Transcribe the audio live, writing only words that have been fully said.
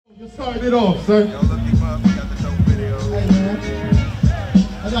You're starting it off, sir. Yo, look him up. He got the dope video. Hey, man.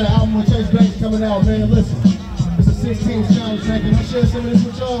 I got an album with XVI coming out, man. Listen, it's a 16 challenge, man. Can I share some of this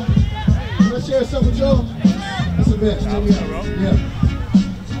with y'all? Can I share some with y'all? That's a bit. Yeah.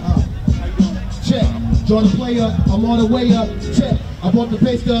 Check. Draw the play up. I'm on the way up. Check. I bought the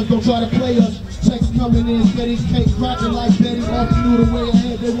bass guns. Don't try to play us. Checks coming in, steady, cake cracking like Betty. All through the way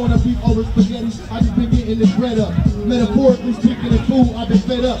ahead, they wanna beat over spaghetti. I just been getting this bread up. Metaphorically speaking of food, I've been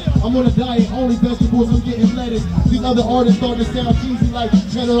fed up. I'm on a diet, only vegetables, I'm getting lettuce. These other artists starting to sound cheesy like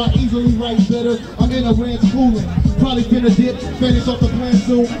cheddar. I easily write better. I'm in a ranch cooling. Probably finna dip, finish off the plan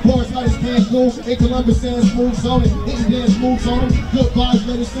soon. Bars hot as Cancun, in Columbus, sand smooth zoning. Hitting dance moves on them. Good vibes,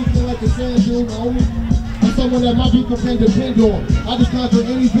 let it sink in like a sand dune, homie. I'm someone that my people can depend on. I just conquer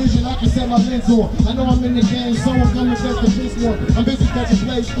any vision I can set my lens on. I know I'm in the game, someone come and catch the fish one. I'm busy catching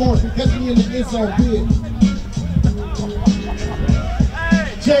plays scoring, catch me in the end zone, big.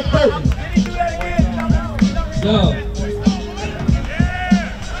 Check Burton. Yo.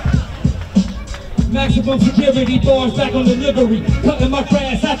 Maximum security, bars back on delivery. Cutting my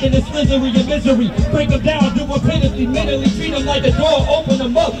grass, acting in slithery and misery. Break them down, do it pitifully, mentally. Treat them like a door, open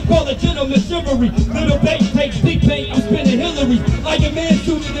them up. Call it gentleman chivalry. Little bait takes big bait, I'm spinning Hillary. Like a man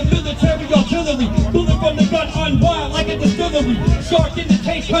shooting in military artillery. Bullet from the gun unwind like a distillery. Shark in the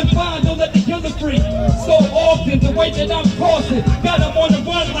case confined, don't let the killer free. So often, the way that I'm crossing. Got them on the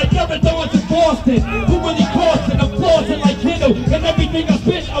run like Marathon to Boston. Who really costing? I'm flossing like Kindle. And everything I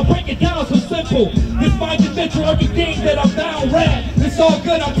spit, I'll break it down so simple. This my dimension, everything that I'm found rap. It's all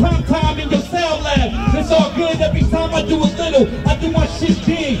good, I'm prime time in your sound lab. It's all good, every time I do a little, I do my shit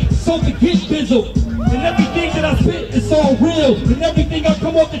big, so to get Bizzoe. And everything that I spit, it's all real. And everything I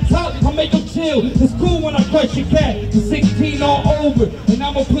come off the top, I make them chill. It's cool when I crush your cat, the 16 all over. And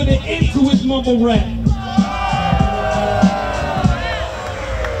I'ma put it into his mumble rap.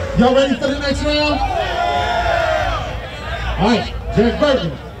 Y'all ready for the next round? Alright, Jack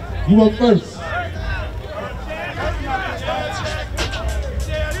Burton, you up first.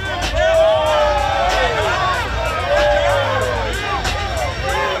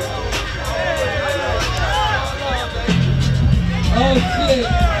 Oh shit.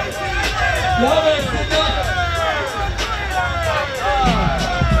 Y'all ready for that?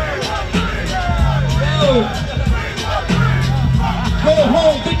 Go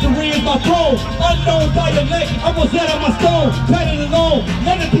home, victory is my throne. Unknown dialect, I was out of my stone. Patted alone,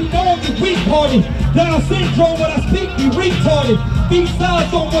 let it be known you retarded. Down syndrome when I speak, you retarded.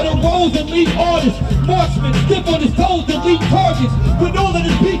 B-sides on what it rolls and lead artists. Marksman, stiff on his toes to lead targets. With all of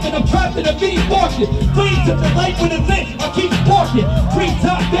this beef and I'm trapped in a meat market. Clean to the light with a lit, I keep sparking.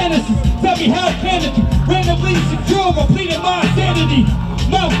 Treetop fantasies, tell me how can it be? Randomly secure, repleting my insanity.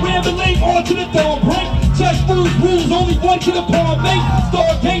 Mouth rambling onto the dawn break. Check rules, only one can upon make.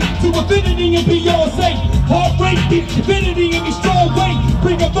 Stargate to infinity and Beyonce. Heart rate, beat divinity and be strong weight.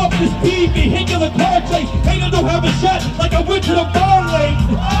 Bring them up to speed, be hit the car chase. Hater don't have a shot like I went to the bar late.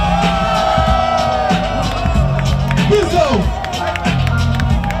 Bizzoe.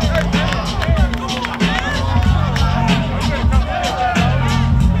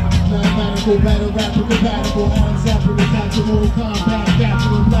 Battle rapper, compatible, hands after the natural combat,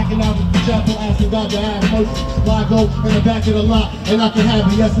 capturing, blacking out with the chapel, asking God to have mercy. Lie go in the back of the lot, and I can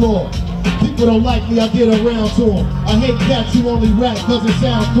have it, yes Lord. People don't like me, I get around to them. I hate cats who only rap cause it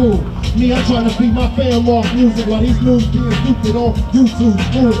sound cool. Me, I'm trying to feed my fam off music while these news being stupid on YouTube.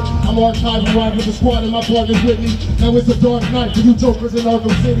 Screw it. I'm archiving right with the squad and my partners with me. Now it's a dark night for you jokers in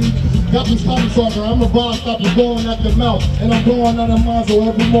Arkham City. Got me cotton talker, I'm a bomb stopper going at the mouth. And I'm going on a muzzle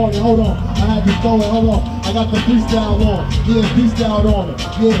every morning. Hold on, I had this going, hold on. I got the freestyle on. Yeah, freestyle on it.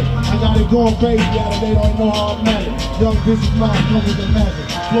 Yeah, I got it going crazy out of they don't know how I'm at it. Young business mind, come with the magic.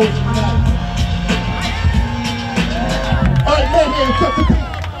 Close to magic. Alright, man, here, cut the beat.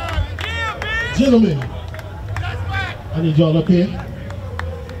 Gentlemen, I need y'all up here.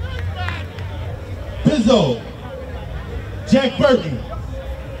 Bizzoe, Jack Burton,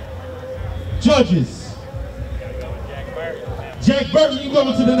 judges. Jack Burton, you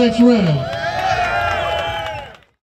going to the next round.